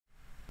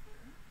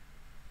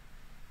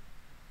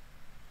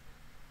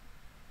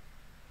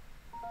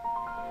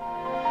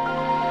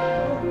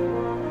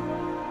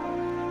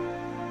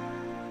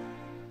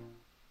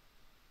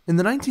In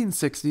the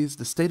 1960s,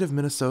 the state of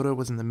Minnesota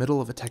was in the middle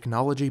of a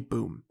technology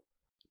boom.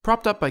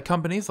 Propped up by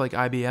companies like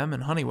IBM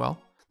and Honeywell,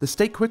 the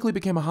state quickly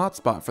became a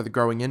hotspot for the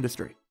growing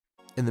industry.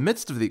 In the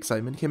midst of the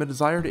excitement came a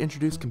desire to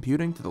introduce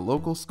computing to the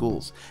local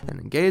schools and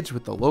engage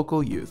with the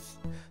local youth.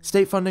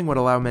 State funding would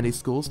allow many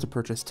schools to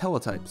purchase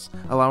teletypes,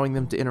 allowing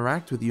them to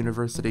interact with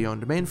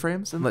university-owned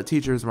mainframes and let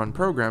teachers run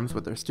programs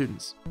with their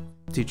students.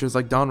 Teachers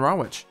like Don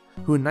Rawich,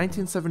 who in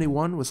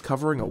 1971 was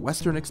covering a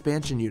Western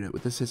expansion unit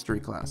with his history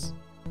class.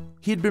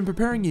 He had been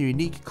preparing a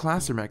unique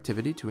classroom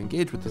activity to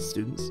engage with his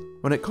students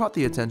when it caught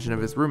the attention of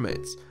his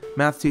roommates,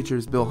 math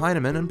teachers Bill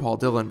Heineman and Paul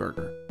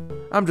Dillenberger.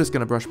 I'm just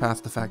gonna brush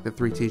past the fact that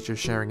 3 teachers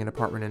sharing an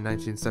apartment in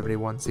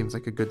 1971 seems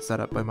like a good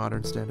setup by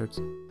modern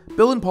standards.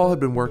 Bill and Paul had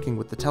been working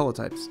with the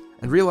teletypes,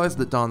 and realized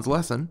that Don's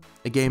lesson,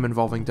 a game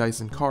involving dice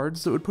and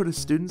cards that would put his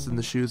students in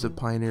the shoes of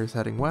pioneers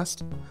heading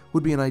west,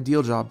 would be an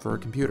ideal job for a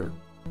computer.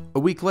 A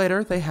week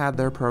later, they had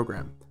their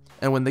program,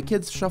 and when the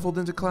kids shuffled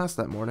into class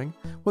that morning,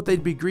 what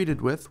they'd be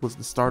greeted with was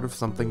the start of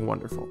something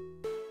wonderful.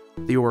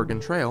 The Oregon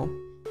Trail,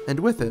 and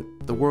with it,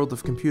 the world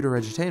of computer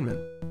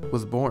edutainment,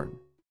 was born.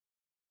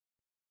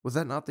 Was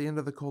that not the end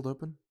of the cold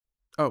open?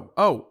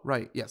 Oh,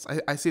 right, yes,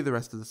 I see the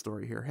rest of the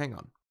story here, hang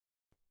on.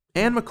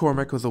 Anne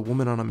McCormick was a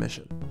woman on a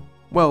mission.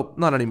 Well,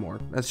 not anymore,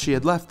 as she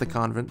had left the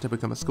convent to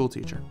become a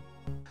schoolteacher.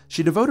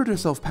 She devoted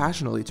herself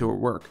passionately to her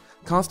work,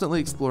 constantly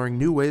exploring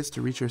new ways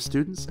to reach her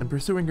students and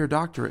pursuing her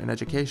doctorate in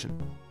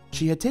education.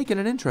 She had taken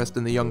an interest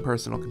in the young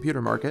personal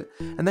computer market,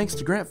 and thanks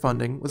to grant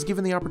funding, was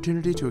given the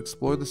opportunity to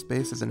explore the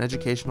space as an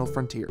educational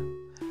frontier.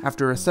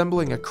 After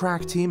assembling a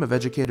crack team of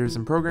educators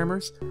and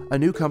programmers, a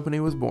new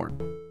company was born.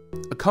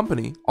 A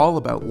company all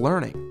about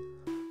learning.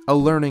 A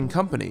learning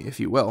company, if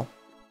you will.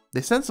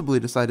 They sensibly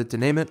decided to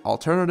name it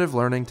Alternative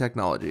Learning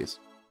Technologies.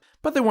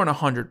 But they weren't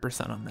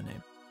 100% on the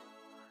name.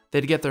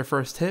 They'd get their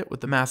first hit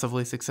with the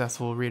massively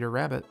successful Reader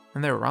Rabbit,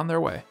 and they were on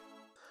their way.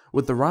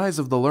 With the rise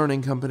of the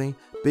Learning Company,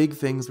 big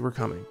things were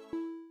coming.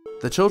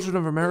 The children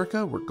of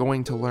America were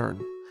going to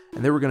learn,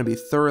 and they were going to be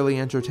thoroughly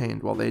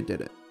entertained while they did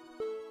it.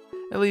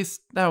 At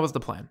least, that was the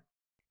plan.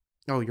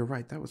 Oh, you're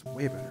right, that was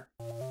way better.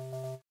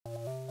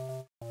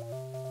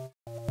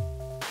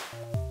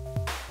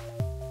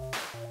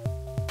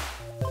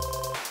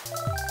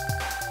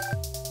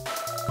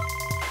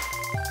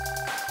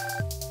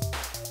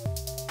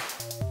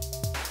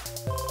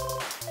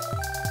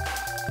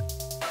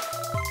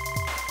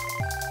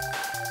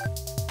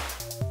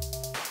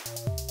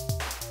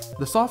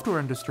 The software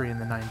industry in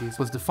the 90s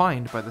was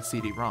defined by the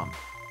CD-ROM.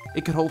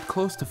 It could hold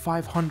close to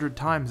 500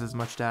 times as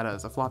much data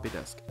as a floppy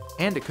disk,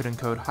 and it could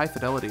encode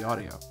high-fidelity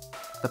audio.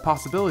 The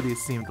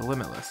possibilities seemed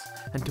limitless,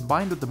 and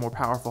combined with the more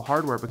powerful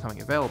hardware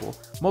becoming available,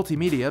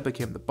 multimedia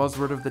became the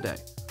buzzword of the day.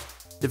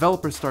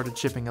 Developers started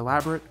shipping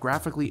elaborate,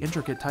 graphically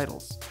intricate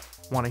titles.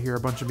 Want to hear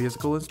a bunch of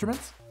musical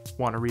instruments?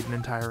 Want to read an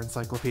entire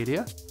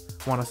encyclopedia?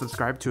 Want to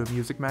subscribe to a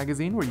music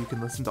magazine where you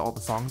can listen to all the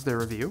songs they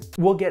review?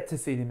 We'll get to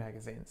CD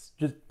magazines.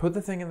 Just put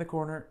the thing in the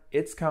corner,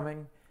 it's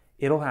coming,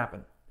 it'll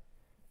happen.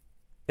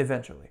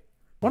 Eventually.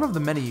 One of the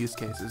many use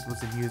cases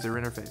was in user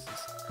interfaces,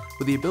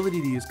 where the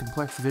ability to use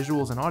complex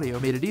visuals and audio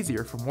made it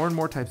easier for more and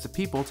more types of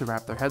people to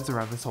wrap their heads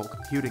around this whole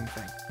computing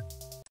thing.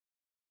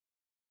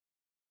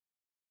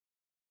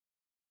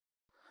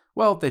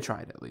 Well, they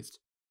tried at least.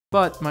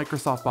 But,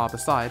 Microsoft Bob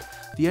aside,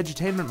 the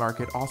edutainment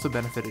market also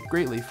benefited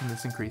greatly from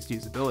this increased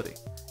usability.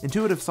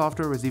 Intuitive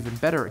software was even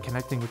better at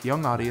connecting with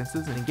young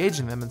audiences and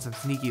engaging them in some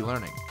sneaky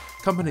learning.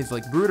 Companies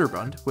like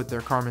Bruderbund, with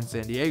their Carmen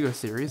Sandiego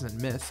series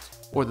and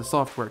Myst, or the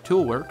software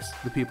Toolworks,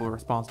 the people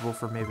responsible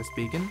for Mavis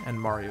Beacon and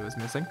Mario is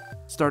Missing,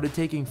 started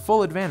taking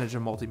full advantage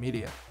of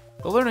multimedia.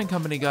 The Learning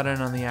Company got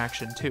in on the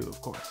action too, of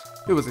course.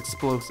 It was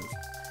explosive.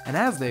 And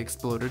as they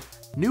exploded,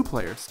 new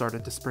players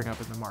started to spring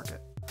up in the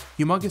market.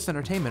 Humongous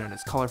Entertainment and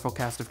its colorful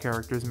cast of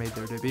characters made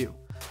their debut.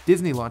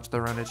 Disney launched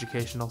their own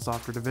educational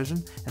software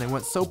division, and it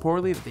went so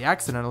poorly that they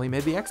accidentally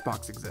made the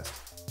Xbox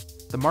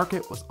exist. The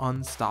market was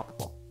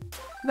unstoppable.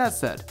 That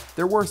said,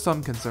 there were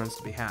some concerns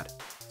to be had.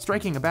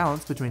 Striking a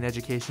balance between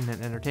education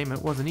and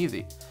entertainment wasn't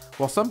easy.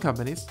 While some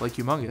companies, like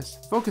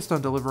Humongous, focused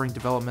on delivering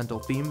developmental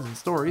themes and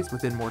stories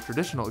within more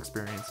traditional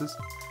experiences,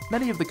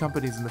 many of the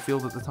companies in the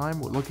field at the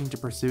time were looking to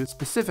pursue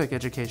specific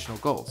educational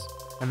goals,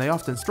 and they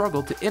often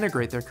struggled to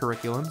integrate their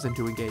curriculums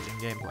into engaging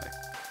gameplay.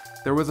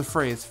 There was a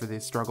phrase for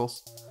these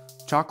struggles: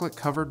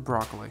 chocolate-covered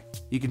broccoli.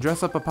 You can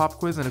dress up a pop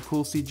quiz in a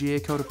cool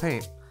CGA coat of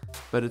paint,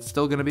 but it's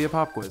still gonna be a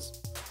pop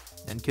quiz.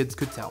 And kids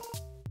could tell.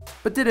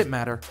 But did it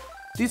matter?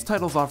 These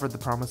titles offered the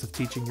promise of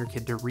teaching your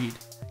kid to read,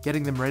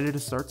 getting them ready to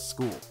start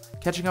school,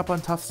 catching up on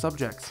tough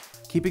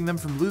subjects, keeping them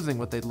from losing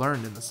what they'd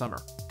learned in the summer.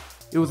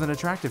 It was an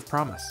attractive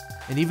promise,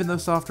 and even though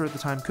software at the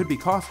time could be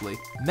costly,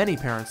 many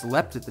parents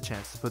leapt at the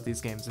chance to put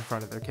these games in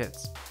front of their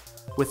kids.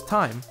 With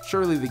time,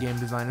 surely the game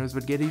designers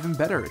would get even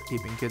better at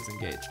keeping kids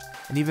engaged,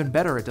 and even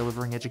better at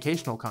delivering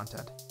educational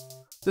content.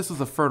 This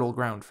was a fertile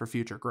ground for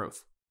future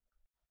growth.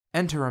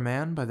 Enter a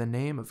man by the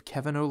name of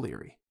Kevin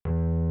O'Leary.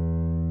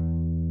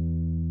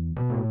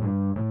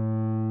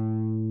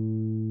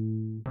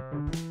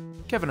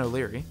 Kevin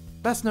O'Leary,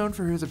 Best known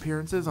for his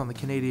appearances on the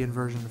Canadian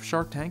version of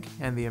Shark Tank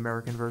and the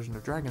American version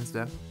of Dragon's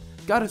Den,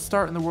 got his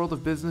start in the world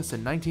of business in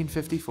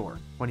 1954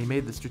 when he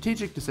made the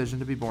strategic decision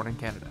to be born in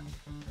Canada.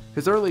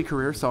 His early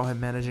career saw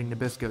him managing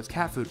Nabisco's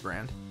cat food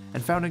brand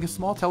and founding a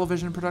small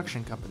television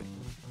production company.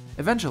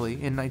 Eventually,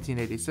 in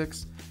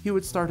 1986, he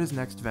would start his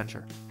next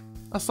venture,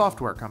 a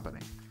software company.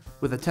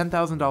 With a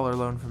 $10,000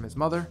 loan from his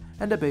mother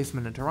and a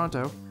basement in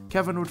Toronto,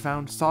 Kevin would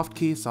found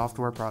SoftKey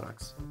Software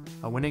Products.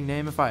 A winning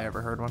name if I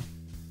ever heard one.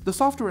 The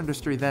software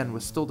industry then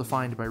was still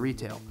defined by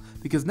retail,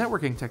 because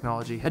networking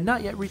technology had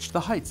not yet reached the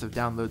heights of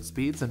download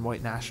speeds and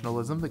white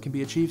nationalism that can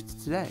be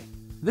achieved today.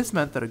 This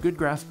meant that a good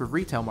grasp of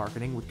retail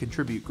marketing would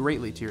contribute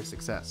greatly to your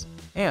success,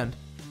 and,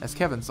 as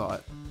Kevin saw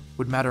it,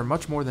 would matter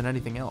much more than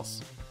anything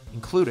else,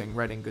 including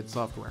writing good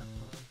software.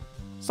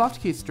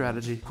 SoftKey's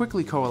strategy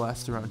quickly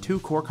coalesced around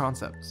two core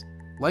concepts: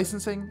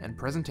 licensing and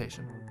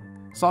presentation.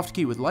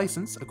 SoftKey would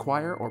license,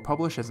 acquire, or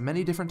publish as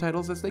many different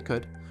titles as they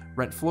could,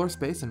 rent floor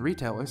space and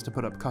retailers to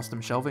put up custom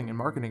shelving and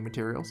marketing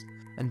materials,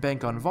 and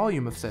bank on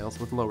volume of sales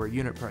with lower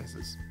unit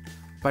prices.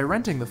 By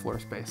renting the floor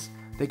space,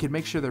 they could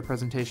make sure their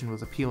presentation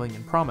was appealing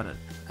and prominent,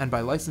 and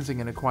by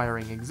licensing and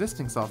acquiring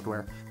existing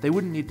software, they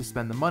wouldn't need to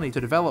spend the money to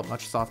develop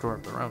much software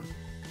of their own.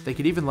 They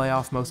could even lay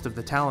off most of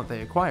the talent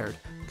they acquired,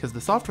 because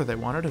the software they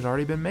wanted had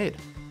already been made.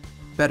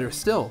 Better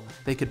still,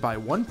 they could buy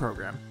one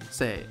program,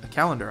 say a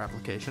calendar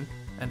application,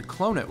 and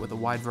clone it with a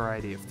wide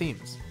variety of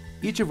themes,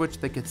 each of which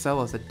they could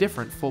sell as a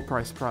different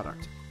full-price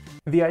product.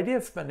 The idea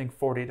of spending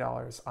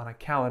 $40 on a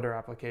calendar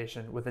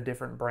application with a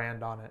different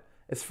brand on it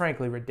is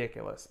frankly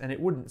ridiculous, and it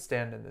wouldn't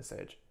stand in this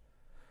age.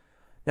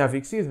 Now, if you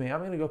excuse me, I'm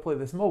going to go play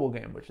this mobile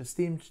game, which is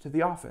themed to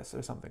The Office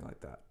or something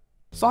like that.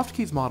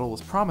 SoftKey's model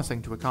was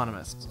promising to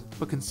economists,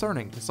 but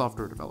concerning to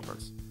software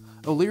developers.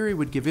 O'Leary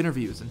would give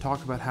interviews and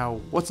talk about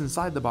how what's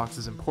inside the box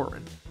is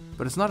important,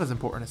 but it's not as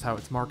important as how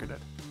it's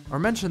marketed, or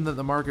mention that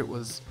the market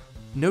was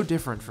no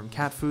different from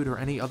cat food or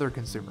any other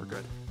consumer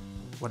good.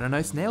 "What a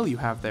nice nail you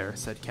have there,"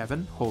 said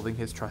Kevin, holding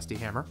his trusty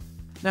hammer.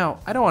 Now,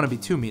 I don't want to be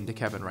too mean to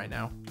Kevin right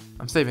now.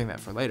 I'm saving that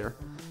for later.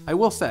 I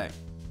will say,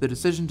 the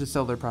decision to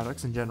sell their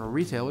products in general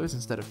retailers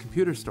instead of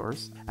computer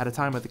stores, at a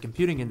time when the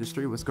computing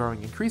industry was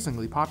growing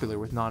increasingly popular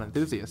with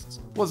non-enthusiasts,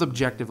 was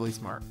objectively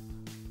smart.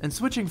 And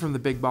switching from the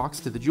big box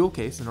to the jewel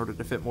case in order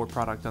to fit more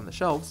product on the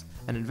shelves,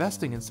 and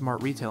investing in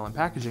smart retail and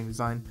packaging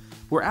design,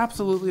 were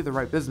absolutely the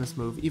right business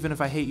move, even if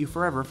I hate you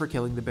forever for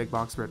killing the big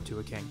box rib to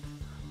a king.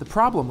 The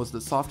problem was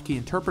that SoftKey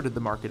interpreted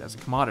the market as a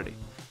commodity.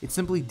 It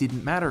simply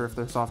didn't matter if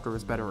their software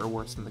was better or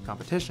worse than the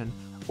competition,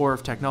 or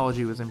if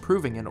technology was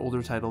improving and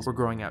older titles were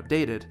growing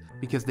outdated,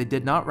 because they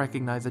did not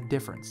recognize a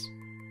difference.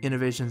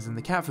 Innovations in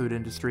the cat food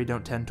industry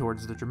don't tend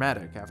towards the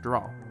dramatic, after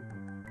all.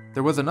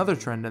 There was another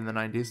trend in the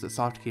 90s that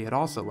SoftKey had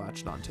also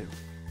latched onto.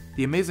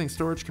 The amazing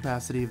storage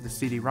capacity of the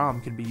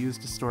CD-ROM can be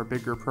used to store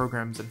bigger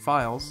programs and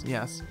files,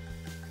 yes,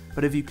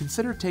 but if you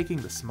consider taking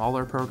the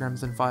smaller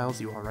programs and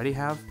files you already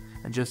have,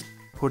 and just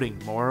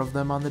putting more of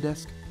them on the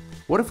disk?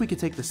 What if we could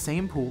take the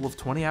same pool of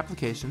 20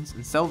 applications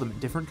and sell them in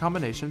different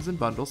combinations and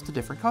bundles to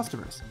different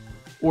customers?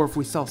 Or if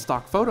we sell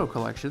stock photo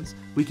collections,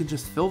 we can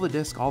just fill the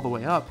disk all the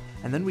way up,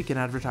 and then we can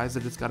advertise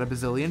that it's got a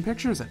bazillion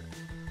pictures in it.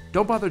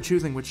 Don't bother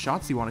choosing which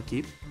shots you want to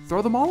keep,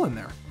 throw them all in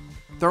there.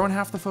 Throw in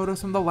half the photos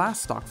from the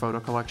last stock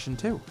photo collection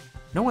too.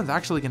 No one's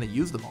actually going to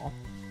use them all.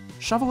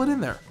 Shovel it in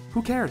there,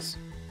 who cares?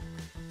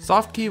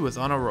 SoftKey was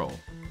on a roll,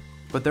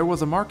 but there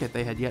was a market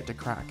they had yet to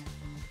crack.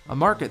 A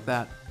market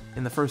that,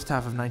 in the first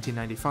half of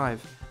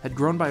 1995, had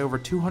grown by over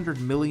 $200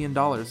 million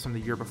from the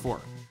year before.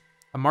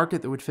 A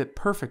market that would fit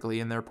perfectly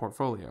in their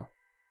portfolio.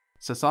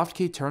 So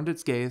SoftKey turned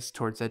its gaze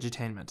towards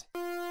edutainment.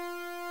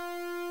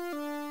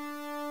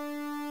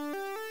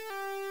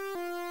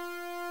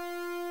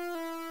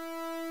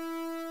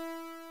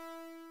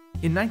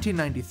 In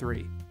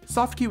 1993,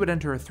 SoftKey would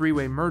enter a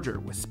three-way merger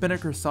with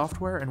Spinnaker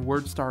Software and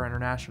WordStar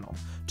International,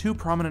 two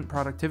prominent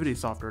productivity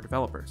software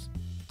developers.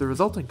 The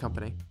resulting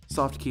company,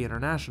 SoftKey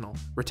International,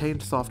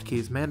 retained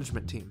SoftKey's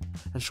management team,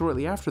 and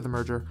shortly after the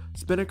merger,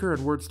 Spinnaker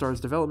and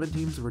WordStar's development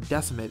teams were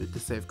decimated to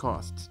save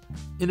costs.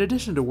 In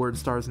addition to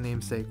WordStar's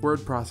namesake word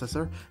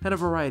processor and a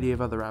variety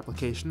of other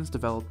applications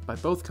developed by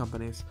both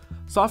companies,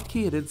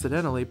 SoftKey had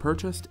incidentally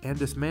purchased and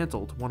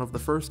dismantled one of the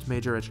first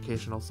major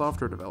educational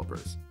software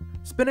developers.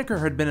 Spinnaker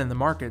had been in the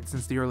market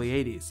since the early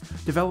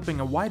 80s, developing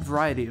a wide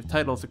variety of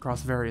titles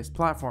across various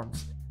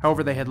platforms.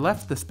 However, they had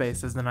left the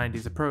space as the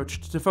 90s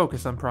approached to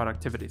focus on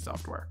productivity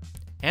software.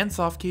 And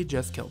SoftKey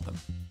just killed them.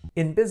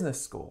 In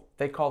business school,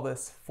 they call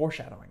this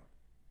foreshadowing.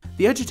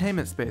 The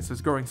edutainment space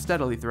was growing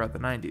steadily throughout the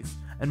 90s,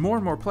 and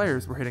more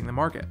players were hitting the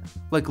market,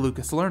 like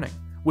Lucas Learning,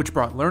 which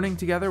brought learning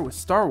together with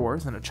Star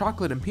Wars and a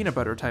chocolate and peanut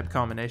butter type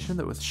combination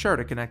that was sure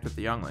to connect with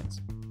the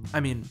younglings. I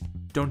mean,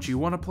 don't you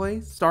want to play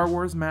Star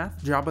Wars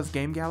Math, Jabba's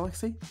Game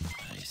Galaxy?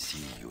 I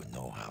see you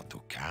know how to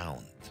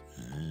count.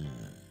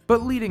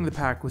 But leading the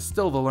pack was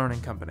still the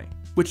Learning Company,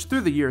 which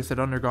through the years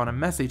had undergone a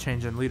messy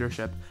change in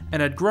leadership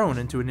and had grown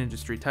into an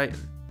industry titan.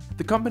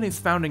 The company's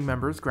founding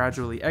members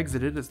gradually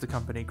exited as the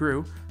company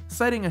grew,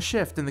 citing a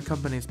shift in the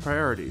company's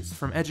priorities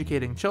from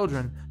educating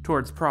children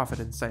towards profit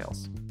and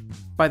sales.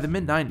 By the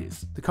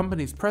mid-90s, the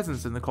company's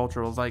presence in the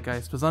cultural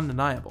zeitgeist was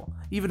undeniable,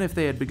 even if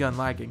they had begun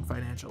lagging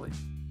financially.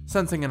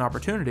 Sensing an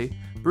opportunity,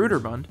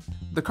 Broederbund,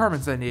 the Carmen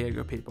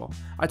Sandiego people,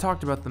 I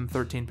talked about them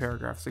 13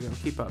 paragraphs ago,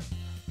 keep up,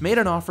 made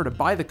an offer to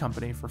buy the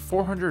company for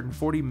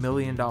 $440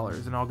 million in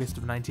August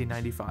of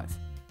 1995.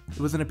 It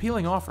was an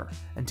appealing offer,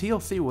 and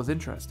TLC was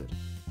interested.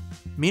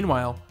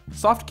 Meanwhile,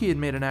 SoftKey had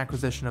made an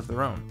acquisition of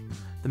their own,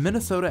 the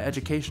Minnesota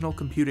Educational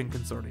Computing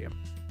Consortium.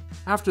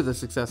 After the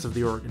success of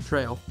the Oregon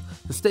Trail,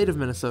 the state of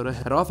Minnesota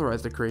had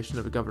authorized the creation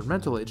of a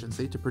governmental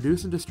agency to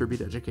produce and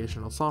distribute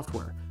educational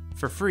software,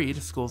 for free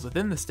to schools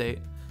within the state,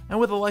 and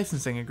with a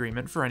licensing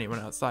agreement for anyone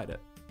outside it.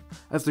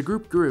 As the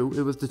group grew,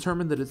 it was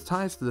determined that its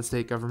ties to the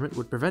state government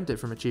would prevent it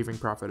from achieving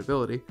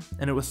profitability,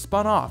 and it was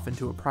spun off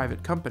into a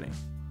private company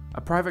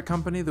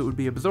that would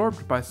be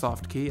absorbed by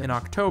SoftKey in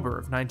October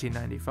of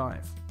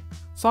 1995.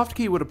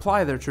 SoftKey would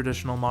apply their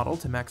traditional model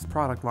to Mech's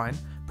product line,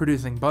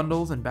 producing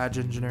bundles and badge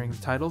engineering the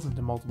titles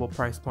into multiple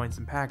price points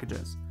and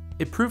packages.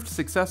 It proved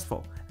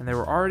successful, and they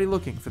were already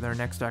looking for their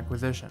next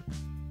acquisition.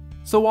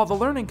 So while the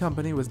learning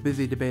company was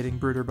busy debating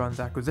Broederbund's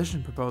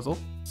acquisition proposal,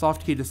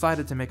 SoftKey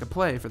decided to make a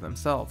play for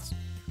themselves.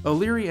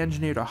 O'Leary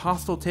engineered a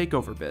hostile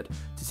takeover bid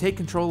to take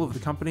control of the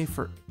company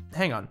for...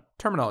 Hang on,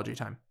 terminology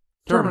time.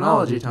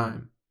 Terminology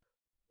time.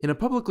 In a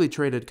publicly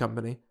traded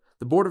company,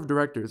 the board of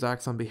directors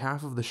acts on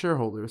behalf of the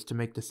shareholders to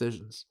make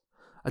decisions.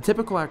 A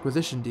typical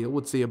acquisition deal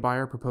would see a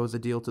buyer propose a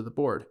deal to the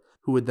board,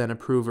 who would then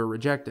approve or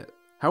reject it.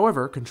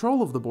 However,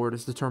 control of the board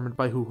is determined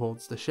by who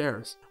holds the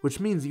shares, which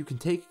means you can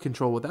take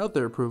control without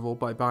their approval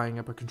by buying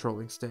up a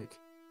controlling stake.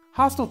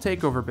 Hostile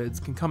takeover bids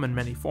can come in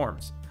many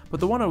forms, but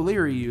the one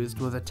O'Leary used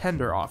was a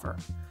tender offer,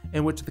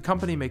 in which the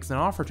company makes an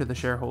offer to the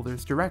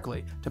shareholders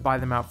directly to buy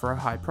them out for a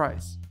high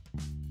price.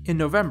 In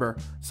November,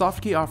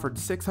 SoftKey offered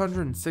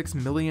 $606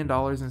 million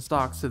in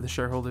stocks to the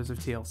shareholders of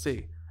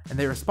TLC, and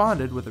they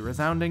responded with a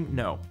resounding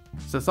no.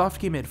 So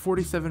SoftKey made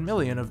 $47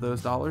 million of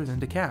those dollars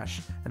into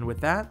cash, and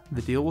with that,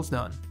 the deal was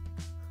done.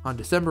 On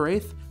December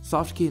 8th,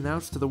 SoftKey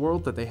announced to the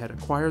world that they had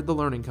acquired the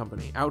learning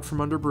company out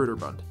from under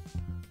Broederbund.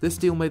 This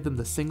deal made them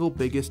the single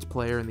biggest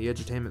player in the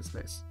edutainment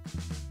space.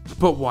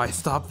 But why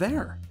stop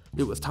there?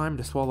 It was time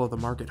to swallow the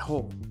market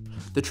whole.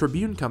 The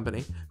Tribune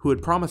Company, who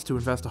had promised to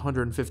invest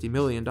 $150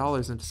 million into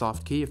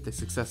SoftKey if they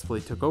successfully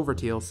took over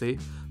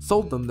TLC,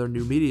 sold them their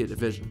new media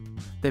division.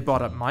 They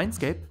bought up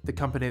Mindscape, the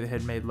company that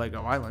had made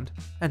Lego Island,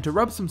 and to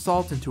rub some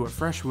salt into a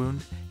fresh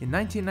wound, in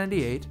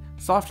 1998,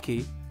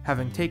 SoftKey,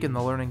 having taken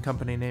the learning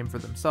company name for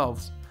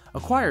themselves,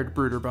 acquired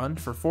Broederbund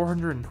for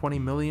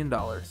 $420 million,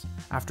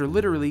 after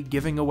literally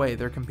giving away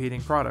their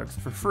competing products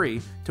for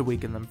free to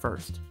weaken them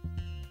first.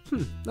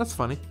 That's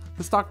funny.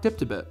 The stock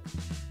dipped a bit.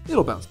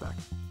 It'll bounce back.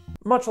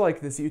 Much like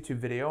this YouTube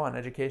video on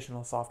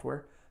educational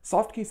software,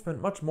 SoftKey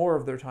spent much more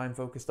of their time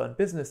focused on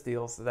business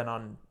deals than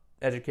on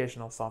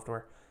educational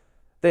software.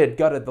 They had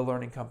gutted the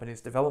learning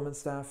company's development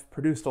staff,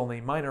 produced only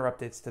minor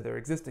updates to their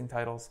existing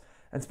titles,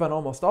 and spent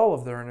almost all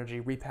of their energy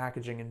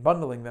repackaging and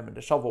bundling them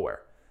into shovelware.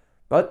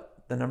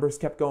 But the numbers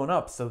kept going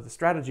up, so the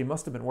strategy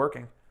must have been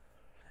working.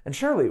 And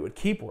surely it would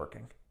keep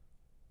working.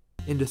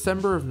 In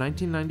December of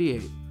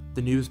 1998,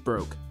 the news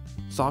broke.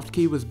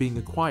 SoftKey was being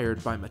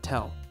acquired by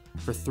Mattel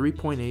for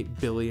 $3.8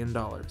 billion.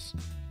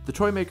 The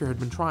toy maker had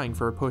been trying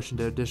for a push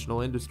into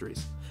additional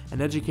industries,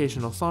 and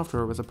educational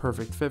software was a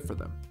perfect fit for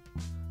them.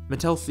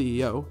 Mattel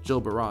CEO,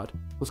 Jill Barad,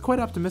 was quite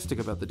optimistic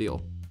about the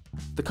deal.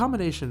 The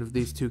combination of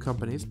these two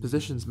companies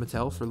positions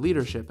Mattel for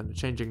leadership in a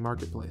changing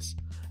marketplace,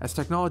 as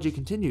technology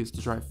continues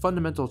to drive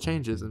fundamental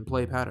changes in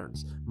play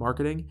patterns,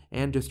 marketing,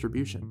 and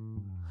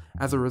distribution.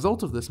 As a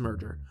result of this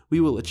merger, we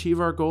will achieve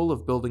our goal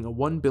of building a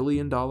 $1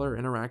 billion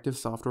interactive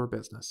software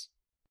business.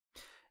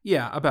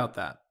 Yeah, about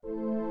that.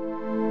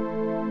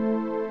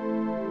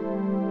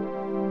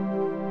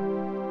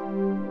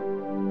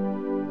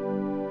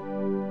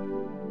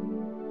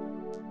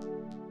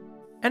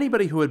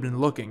 Anybody who had been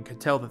looking could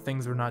tell that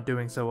things were not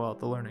doing so well at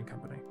the learning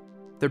company.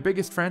 Their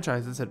biggest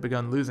franchises had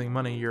begun losing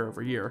money year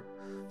over year.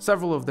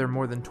 Several of their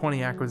more than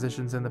 20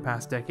 acquisitions in the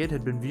past decade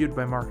had been viewed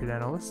by market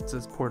analysts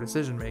as poor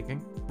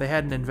decision-making. They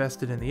hadn't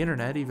invested in the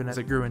internet even as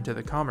it grew into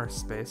the commerce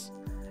space.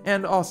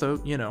 And also,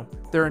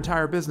 their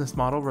entire business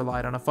model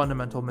relied on a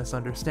fundamental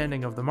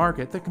misunderstanding of the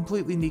market that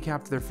completely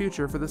kneecapped their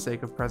future for the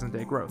sake of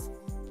present-day growth.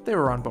 They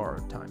were on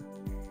borrowed time.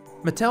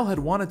 Mattel had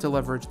wanted to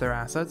leverage their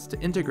assets to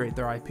integrate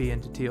their IP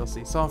into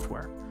TLC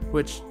software,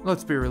 which,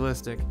 let's be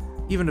realistic,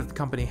 even if the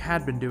company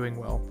had been doing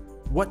well,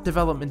 what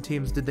development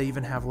teams did they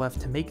even have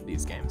left to make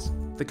these games?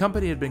 The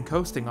company had been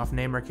coasting off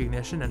name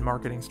recognition and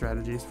marketing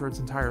strategies for its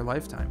entire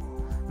lifetime.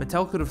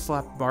 Mattel could have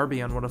slapped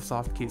Barbie on one of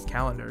SoftKey's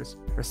calendars,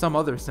 or some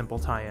other simple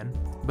tie-in,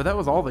 but that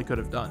was all they could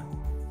have done.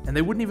 And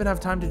they wouldn't even have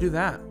time to do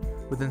that.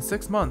 Within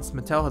 6 months,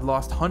 Mattel had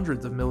lost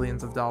hundreds of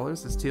millions of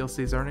dollars as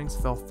TLC's earnings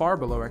fell far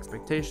below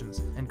expectations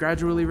and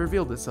gradually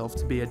revealed itself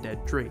to be a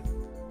dead tree.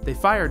 They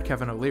fired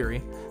Kevin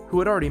O'Leary, who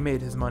had already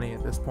made his money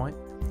at this point,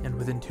 and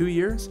within 2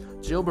 years,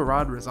 Jill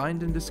Barad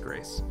resigned in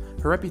disgrace,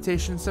 her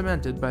reputation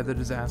cemented by the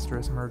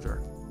disastrous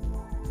merger.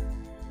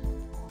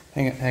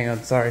 Hang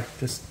on, sorry,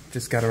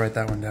 just gotta write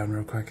that one down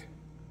real quick.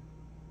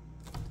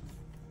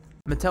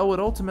 Mattel would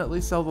ultimately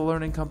sell the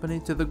learning company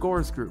to the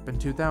Gores Group in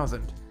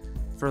 2000,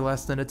 for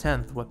less than a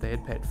tenth what they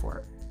had paid for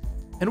it.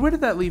 And where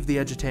did that leave the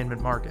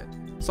edutainment market?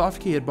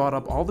 Softkey had bought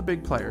up all the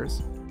big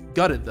players,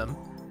 gutted them,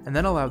 and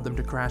then allowed them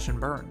to crash and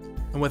burn.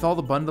 And with all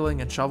the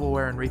bundling and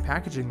shovelware and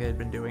repackaging they had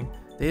been doing,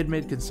 they had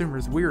made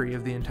consumers weary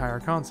of the entire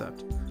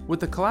concept. With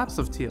the collapse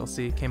of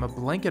TLC came a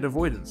blanket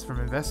avoidance from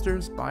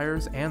investors,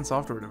 buyers, and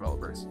software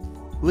developers.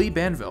 Lee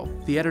Banville,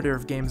 the editor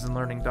of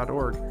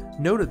GamesandLearning.org,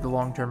 noted the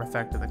long-term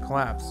effect of the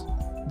collapse.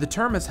 The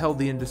term has held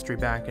the industry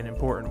back in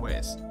important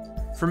ways.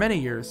 For many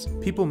years,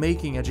 people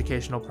making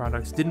educational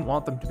products didn't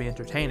want them to be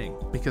entertaining,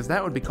 because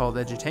that would be called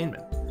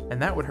edutainment,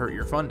 and that would hurt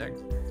your funding.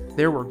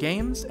 There were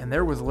games, and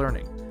there was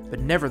learning, but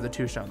never the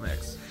two shall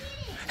mix.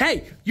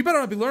 Hey, you better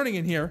not be learning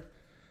in here!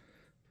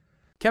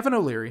 Kevin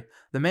O'Leary,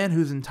 the man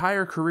whose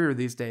entire career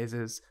these days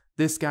is,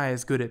 "This guy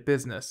is good at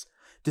business,"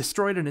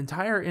 destroyed an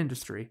entire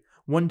industry,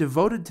 one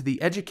devoted to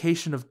the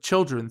education of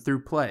children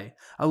through play,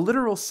 a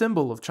literal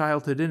symbol of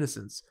childhood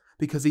innocence,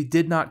 because he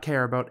did not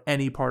care about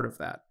any part of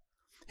that.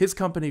 His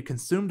company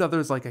consumed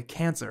others like a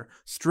cancer,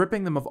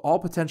 stripping them of all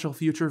potential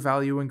future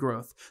value and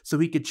growth, so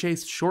he could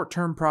chase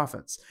short-term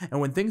profits, and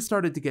when things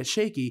started to get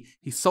shaky,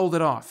 he sold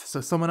it off so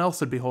someone else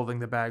would be holding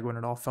the bag when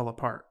it all fell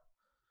apart.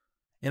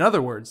 In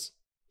other words,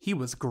 he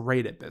was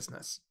great at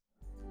business.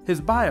 His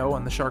bio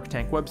on the Shark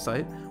Tank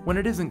website, when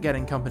it isn't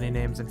getting company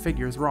names and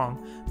figures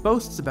wrong,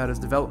 boasts about his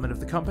development of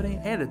the company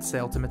and its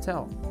sale to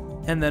Mattel,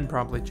 and then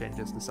promptly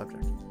changes the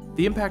subject.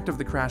 The impact of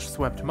the crash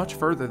swept much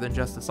further than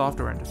just the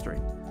software industry.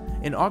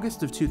 In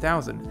August of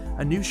 2000,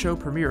 a new show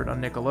premiered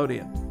on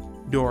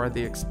Nickelodeon, Dora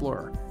the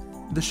Explorer.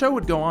 The show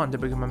would go on to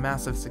become a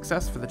massive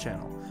success for the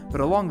channel,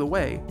 but along the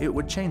way, it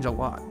would change a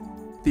lot.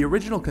 The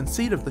original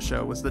conceit of the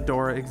show was that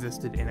Dora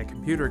existed in a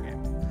computer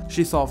game.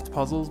 She solved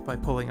puzzles by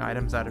pulling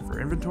items out of her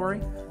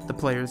inventory, the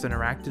players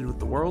interacted with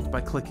the world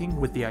by clicking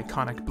with the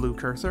iconic blue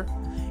cursor,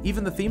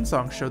 even the theme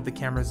song showed the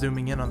camera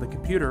zooming in on the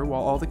computer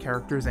while all the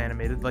characters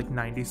animated like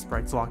 90s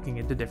sprites locking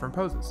into different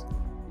poses.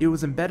 It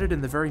was embedded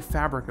in the very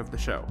fabric of the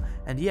show,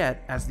 and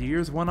yet, as the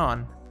years went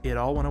on, it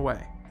all went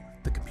away.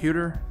 The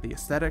computer, the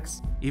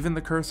aesthetics, even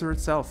the cursor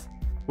itself.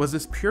 Was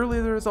this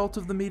purely the result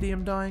of the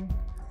medium dying?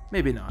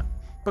 Maybe not.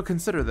 But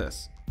consider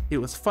this, it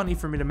was funny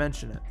for me to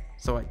mention it,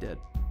 so I did.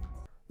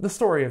 The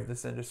story of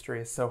this industry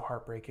is so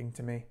heartbreaking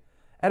to me.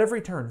 At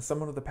every turn,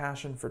 someone with a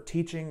passion for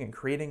teaching and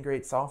creating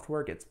great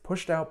software gets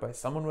pushed out by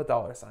someone with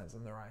dollar signs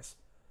in their eyes.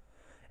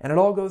 And it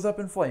all goes up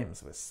in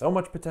flames with so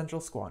much potential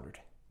squandered.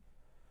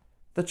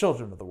 The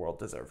children of the world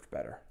deserved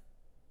better.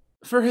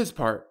 For his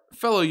part,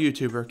 fellow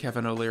YouTuber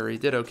Kevin O'Leary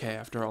did okay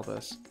after all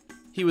this.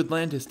 He would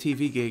land his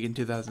TV gig in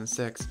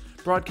 2006,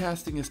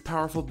 broadcasting his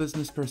powerful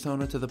business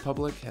persona to the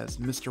public as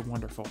Mr.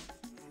 Wonderful.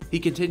 He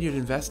continued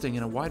investing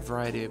in a wide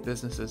variety of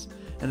businesses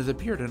and has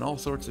appeared in all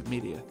sorts of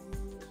media.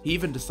 He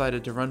even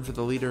decided to run for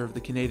the leader of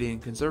the Canadian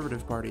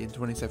Conservative Party in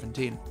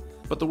 2017,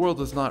 but the world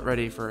was not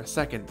ready for a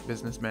second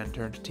businessman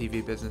turned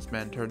TV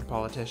businessman turned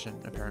politician,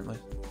 apparently.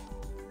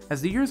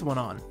 As the years went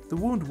on, the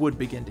wound would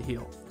begin to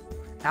heal.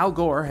 Al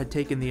Gore had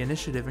taken the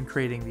initiative in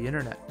creating the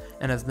internet,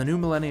 and as the new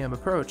millennium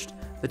approached,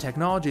 the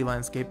technology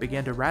landscape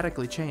began to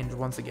radically change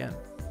once again.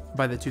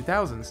 By the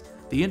 2000s,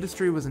 the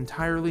industry was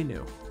entirely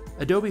new.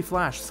 Adobe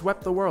Flash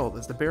swept the world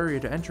as the barrier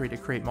to entry to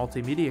create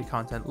multimedia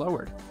content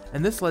lowered,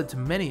 and this led to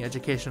many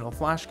educational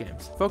Flash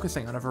games,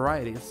 focusing on a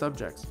variety of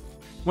subjects.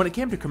 When it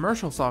came to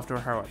commercial software,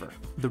 however,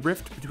 the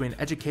rift between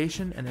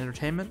education and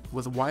entertainment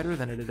was wider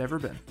than it had ever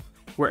been.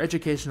 Where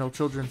educational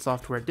children's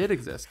software did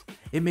exist,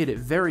 it made it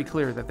very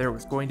clear that there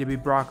was going to be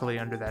broccoli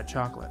under that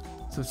chocolate.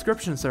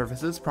 Subscription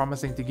services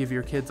promising to give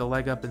your kids a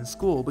leg up in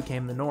school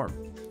became the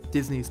norm.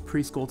 Disney's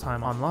Preschool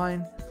Time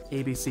Online,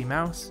 ABC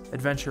Mouse,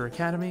 Adventure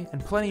Academy,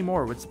 and plenty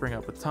more would spring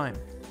up with time.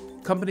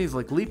 Companies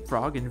like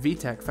Leapfrog and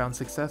VTech found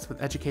success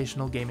with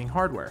educational gaming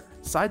hardware,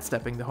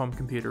 sidestepping the home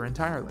computer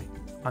entirely.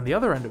 On the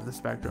other end of the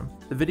spectrum,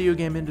 the video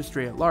game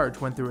industry at large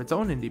went through its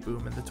own indie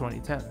boom in the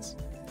 2010s.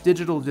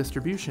 Digital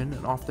distribution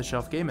and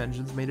off-the-shelf game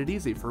engines made it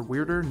easy for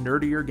weirder,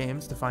 nerdier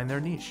games to find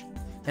their niche.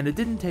 And it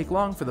didn't take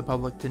long for the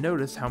public to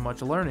notice how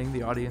much learning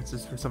the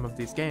audiences for some of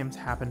these games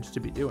happened to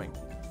be doing.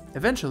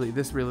 Eventually,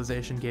 this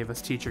realization gave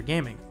us Teacher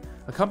Gaming,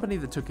 a company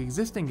that took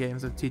existing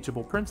games with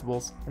teachable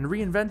principles and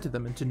reinvented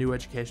them into new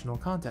educational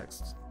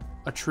contexts.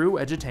 A true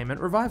edutainment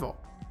revival.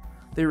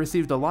 They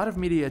received a lot of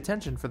media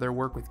attention for their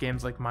work with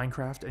games like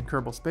Minecraft and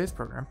Kerbal Space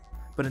Program,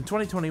 but in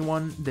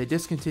 2021, they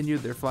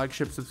discontinued their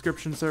flagship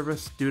subscription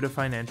service due to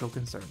financial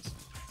concerns.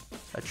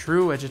 A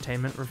true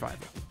edutainment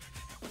revival.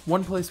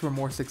 One place where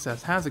more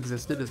success has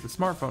existed is the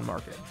smartphone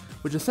market,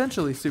 which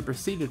essentially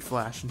superseded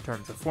Flash in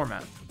terms of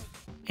format.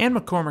 Anne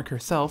McCormick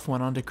herself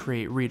went on to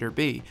create Reader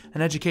B,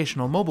 an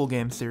educational mobile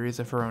game series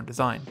of her own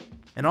design.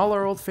 And all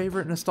our old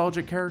favorite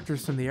nostalgic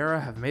characters from the era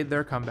have made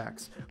their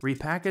comebacks,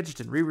 repackaged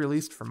and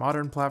re-released for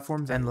modern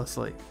platforms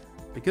endlessly.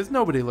 Because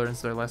nobody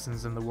learns their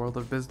lessons in the world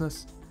of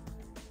business.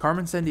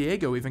 Carmen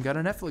Sandiego even got a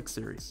Netflix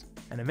series,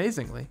 and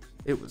amazingly,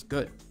 it was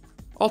good.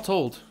 All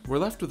told, we're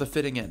left with a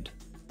fitting end.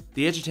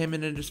 The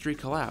edutainment industry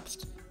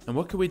collapsed, and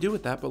what can we do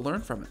with that but learn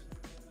from it?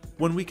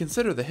 When we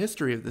consider the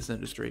history of this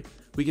industry,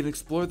 we can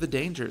explore the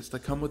dangers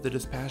that come with the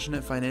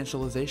dispassionate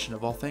financialization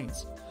of all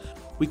things.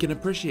 We can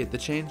appreciate the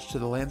change to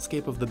the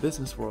landscape of the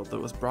business world that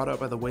was brought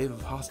out by the wave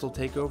of hostile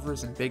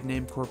takeovers and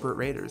big-name corporate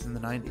raiders in the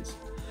 90s.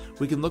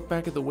 We can look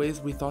back at the ways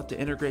we thought to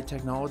integrate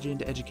technology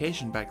into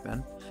education back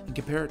then and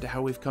compare it to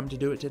how we've come to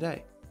do it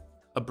today.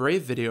 A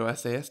brave video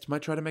essayist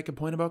might try to make a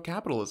point about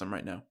capitalism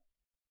right now.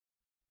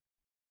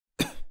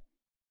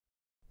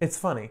 It's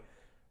funny.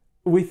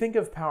 We think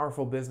of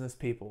powerful business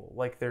people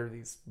like they're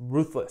these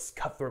ruthless,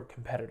 cutthroat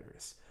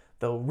competitors.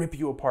 They'll rip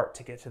you apart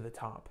to get to the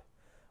top.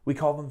 We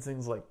call them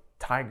things like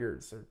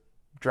tigers or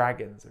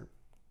dragons or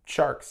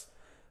sharks.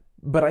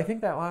 But I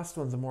think that last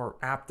one's a more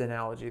apt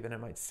analogy than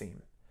it might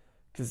seem.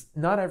 Because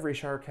not every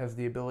shark has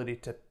the ability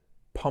to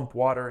pump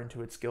water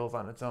into its gills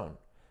on its own.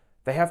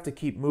 They have to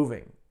keep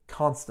moving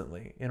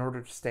constantly in order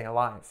to stay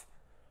alive.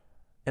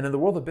 And in the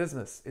world of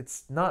business,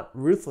 it's not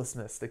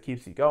ruthlessness that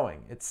keeps you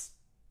going, it's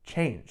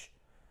change.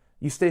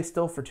 You stay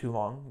still for too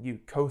long, you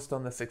coast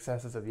on the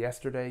successes of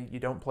yesterday,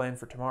 you don't plan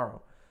for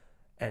tomorrow,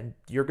 and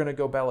you're going to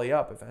go belly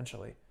up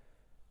eventually.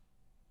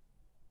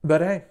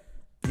 But hey,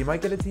 you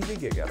might get a TV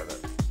gig out of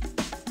it.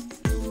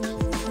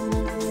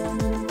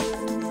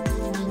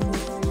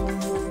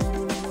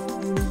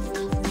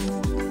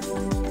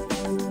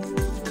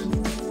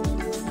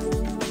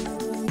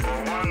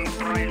 One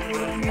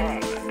priceless